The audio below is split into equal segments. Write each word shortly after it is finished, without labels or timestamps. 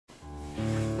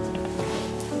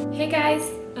Hey guys,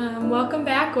 welcome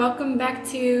back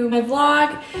to my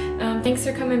vlog. Thanks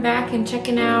for coming back and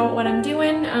checking out what I'm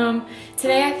doing.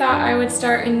 Today I thought I would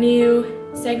start a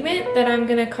new segment that I'm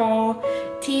gonna call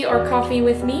Tea or Coffee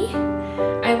with Me.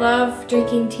 I love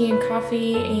drinking tea and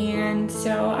coffee, and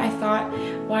so I thought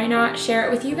why not share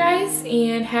it with you guys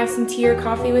and have some tea or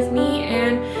coffee with me,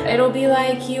 and it'll be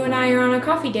like you and I are on a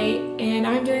coffee date and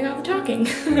I'm doing all the talking.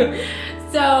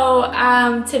 So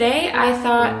today I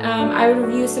thought I would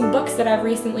review some books that I've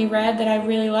recently read that I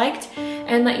really liked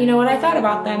and let you know what I thought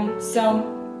about them. So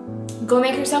go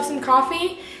make yourself some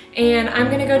coffee, and I'm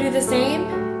gonna go do the same,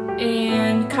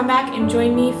 and come back and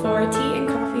join me for tea and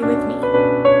coffee with me.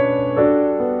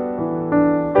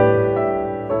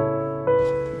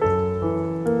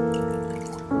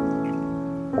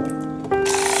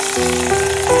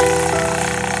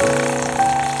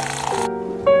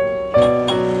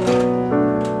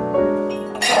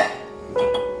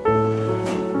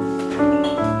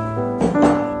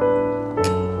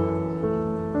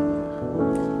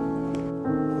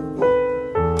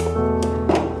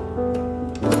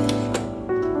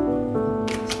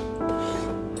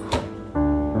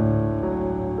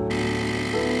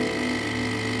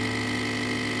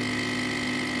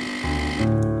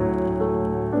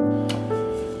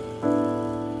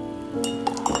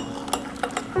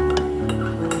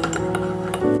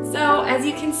 As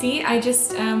you can see, I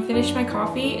just finished my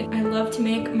coffee. I love to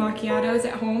make macchiatos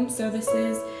at home, so this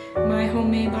is my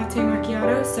homemade latte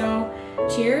macchiato. So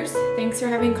cheers, thanks for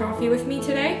having coffee with me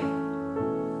today.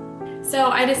 So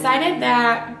I decided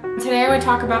that today I would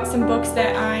talk about some books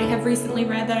that I have recently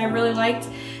read that I really liked.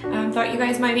 Thought you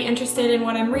guys might be interested in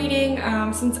what I'm reading.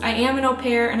 Since I am an au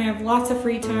pair and I have lots of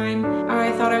free time,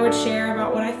 I thought I would share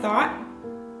about what I thought.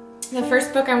 The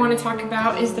first book I want to talk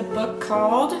about is the book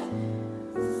called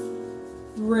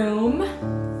Room.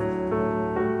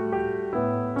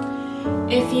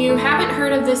 If you haven't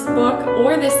heard of this book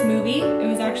or this movie, it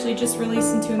was actually just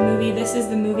released into a movie. This is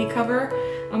the movie cover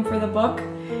for the book,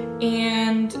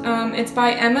 and it's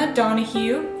by Emma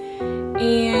Donoghue,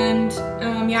 and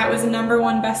yeah, it was a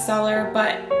 #1 bestseller,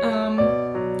 but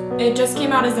it just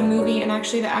came out as a movie, and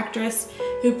actually the actress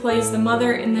who plays the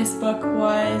mother in this book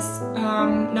was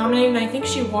nominated, and I think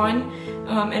she won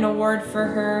an award for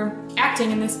her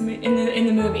acting in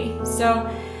the movie. So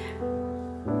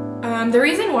the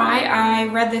reason why I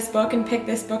read this book and picked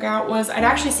this book out was I'd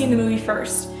actually seen the movie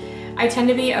first. I tend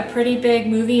to be a pretty big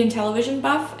movie and television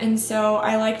buff, and so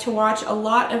I like to watch a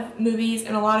lot of movies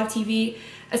and a lot of TV,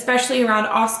 especially around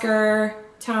Oscar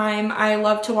time. I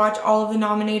love to watch all of the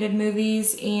nominated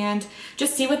movies and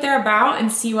just see what they're about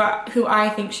and see who I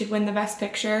think should win the Best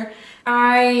Picture.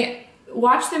 I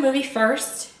watched the movie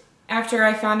first after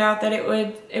I found out that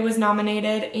it was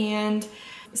nominated, and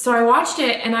so I watched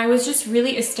it and I was just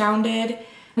really astounded.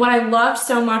 What I loved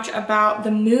so much about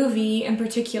the movie in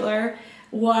particular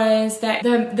was that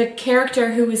the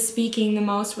character who was speaking the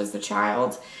most was the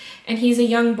child, and he's a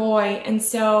young boy. And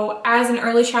so as an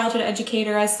early childhood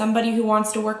educator, as somebody who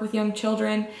wants to work with young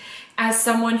children, as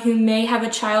someone who may have a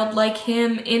child like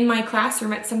him in my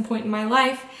classroom at some point in my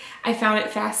life, I found it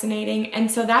fascinating, and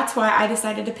so that's why I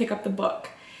decided to pick up the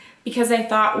book. Because I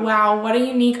thought, wow, what a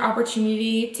unique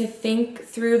opportunity to think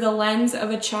through the lens of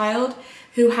a child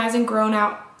who hasn't grown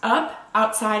up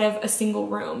outside of a single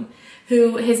room,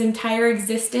 who his entire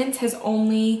existence has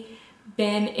only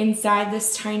been inside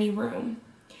this tiny room.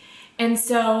 And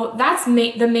so that's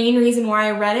the main reason why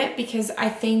I read it, because I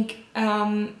think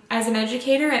as an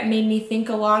educator, it made me think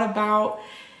a lot about,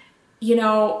 you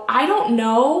know, I don't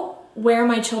know where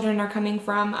my children are coming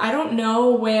from. I don't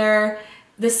know where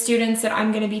the students that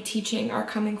I'm going to be teaching are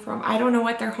coming from. I don't know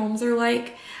what their homes are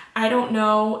like. I don't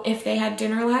know if they had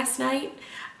dinner last night.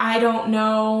 I don't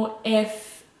know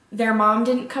if their mom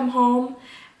didn't come home.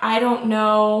 I don't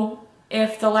know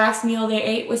if the last meal they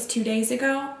ate was 2 days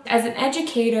ago. As an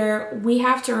educator, we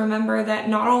have to remember that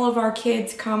not all of our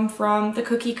kids come from the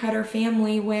cookie cutter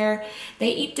family where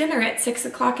they eat dinner at 6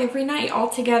 o'clock every night all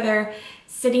together,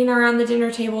 sitting around the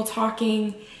dinner table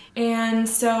talking. And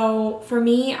so for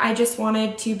me, I just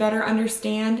wanted to better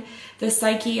understand the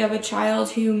psyche of a child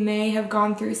who may have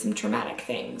gone through some traumatic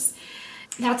things.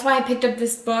 That's why I picked up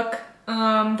this book. The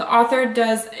author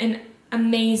does an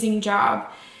amazing job.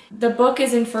 The book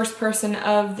is in first person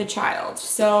of the child.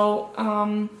 So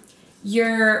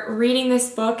you're reading this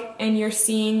book and you're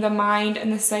seeing the mind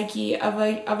and the psyche of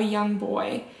a young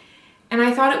boy. And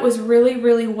I thought it was really,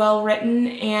 really well written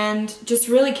and just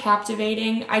really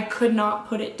captivating. I could not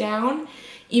put it down,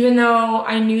 even though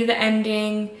I knew the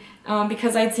ending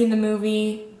because I'd seen the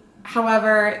movie.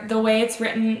 However, the way it's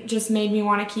written just made me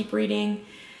want to keep reading.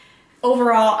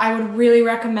 overall, I would really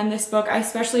recommend this book. I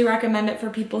especially recommend it for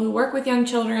people who work with young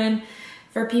children,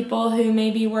 for people who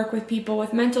maybe work with people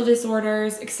with mental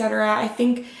disorders, etc. I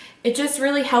think it just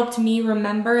really helped me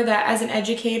remember that as an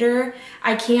educator,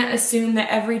 I can't assume that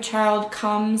every child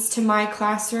comes to my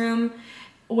classroom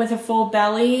with a full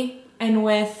belly and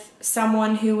with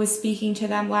someone who was speaking to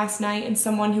them last night and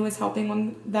someone who was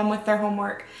helping them with their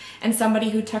homework and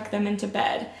somebody who tucked them into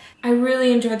bed. I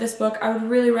really enjoyed this book. I would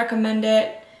really recommend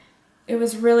it. It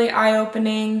was really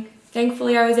eye-opening.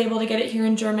 Thankfully, I was able to get it here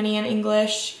in Germany in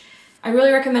English. I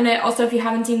really recommend it. Also, if you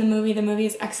haven't seen the movie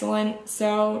is excellent,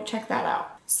 so check that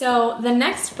out. So the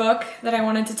next book that I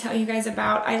wanted to tell you guys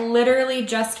about, I literally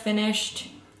just finished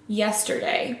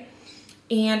yesterday,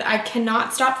 and I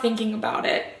cannot stop thinking about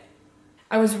it.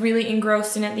 I was really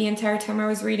engrossed in it the entire time I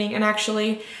was reading, and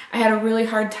actually I had a really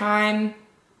hard time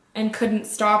and couldn't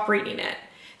stop reading it.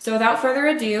 So without further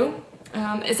ado,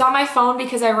 it's on my phone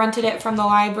because I rented it from the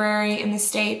library in the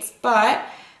States, but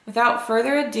without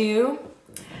further ado,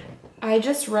 I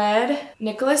just read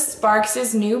Nicholas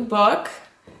Sparks' new book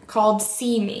called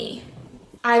See Me.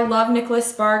 I love Nicholas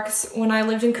Sparks. When I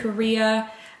lived in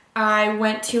Korea, I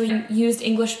went to a used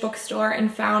English bookstore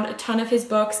and found a ton of his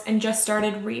books and just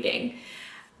started reading.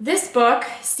 This book,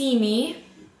 See Me,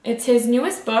 it's his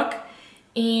newest book,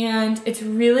 and it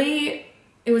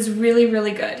was really,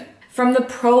 really good. From the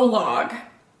prologue,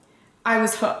 I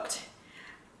was hooked.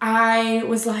 I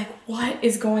was like, what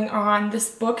is going on? This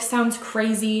book sounds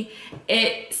crazy.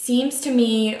 It seems to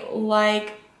me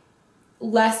like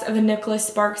less of a Nicholas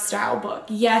Sparks style book.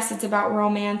 Yes, it's about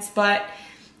romance, but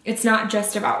it's not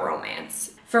just about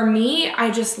romance. For me,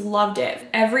 I just loved it.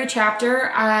 Every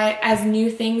chapter, as new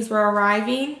things were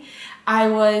arriving, I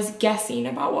was guessing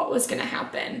about what was gonna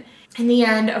happen. In the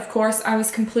end, of course, I was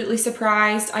completely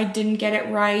surprised. I didn't get it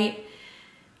right,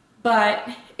 but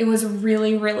it was a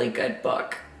really, really good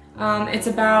book. It's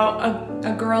about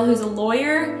a girl who's a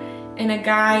lawyer and a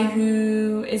guy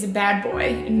who is a bad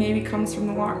boy and maybe comes from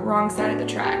the wrong side of the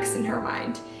tracks in her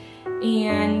mind.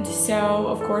 And so,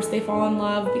 of course, they fall in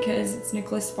love because it's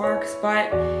Nicholas Sparks,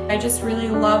 but I just really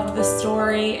loved the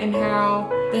story and how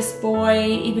this boy,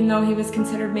 even though he was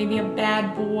considered maybe a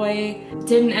bad boy,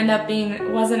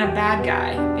 wasn't a bad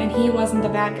guy, and he wasn't the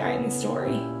bad guy in the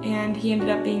story, and he ended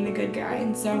up being the good guy.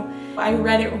 And so I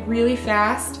read it really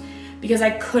fast because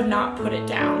I could not put it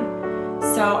down.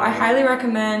 So I highly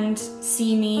recommend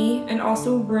See Me and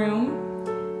also Room.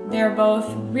 They're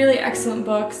both really excellent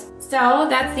books. So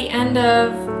that's the end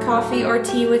of Coffee or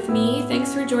Tea with me.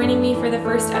 Thanks for joining me for the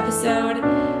first episode.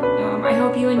 I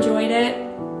hope you enjoyed it.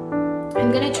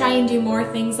 I'm gonna try and do more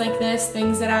things like this,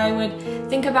 things that I would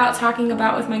think about talking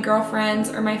about with my girlfriends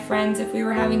or my friends if we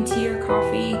were having tea or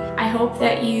coffee. I hope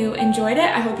that you enjoyed it.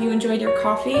 I hope you enjoyed your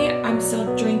coffee. I'm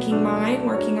still drinking mine,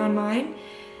 working on mine.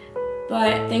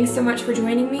 But thanks so much for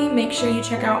joining me. Make sure you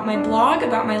check out my blog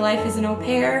about my life as an au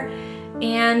pair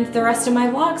and the rest of my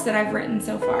vlogs that I've written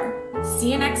so far.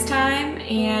 See you next time,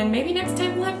 and maybe next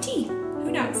time we'll have tea.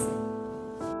 Who knows?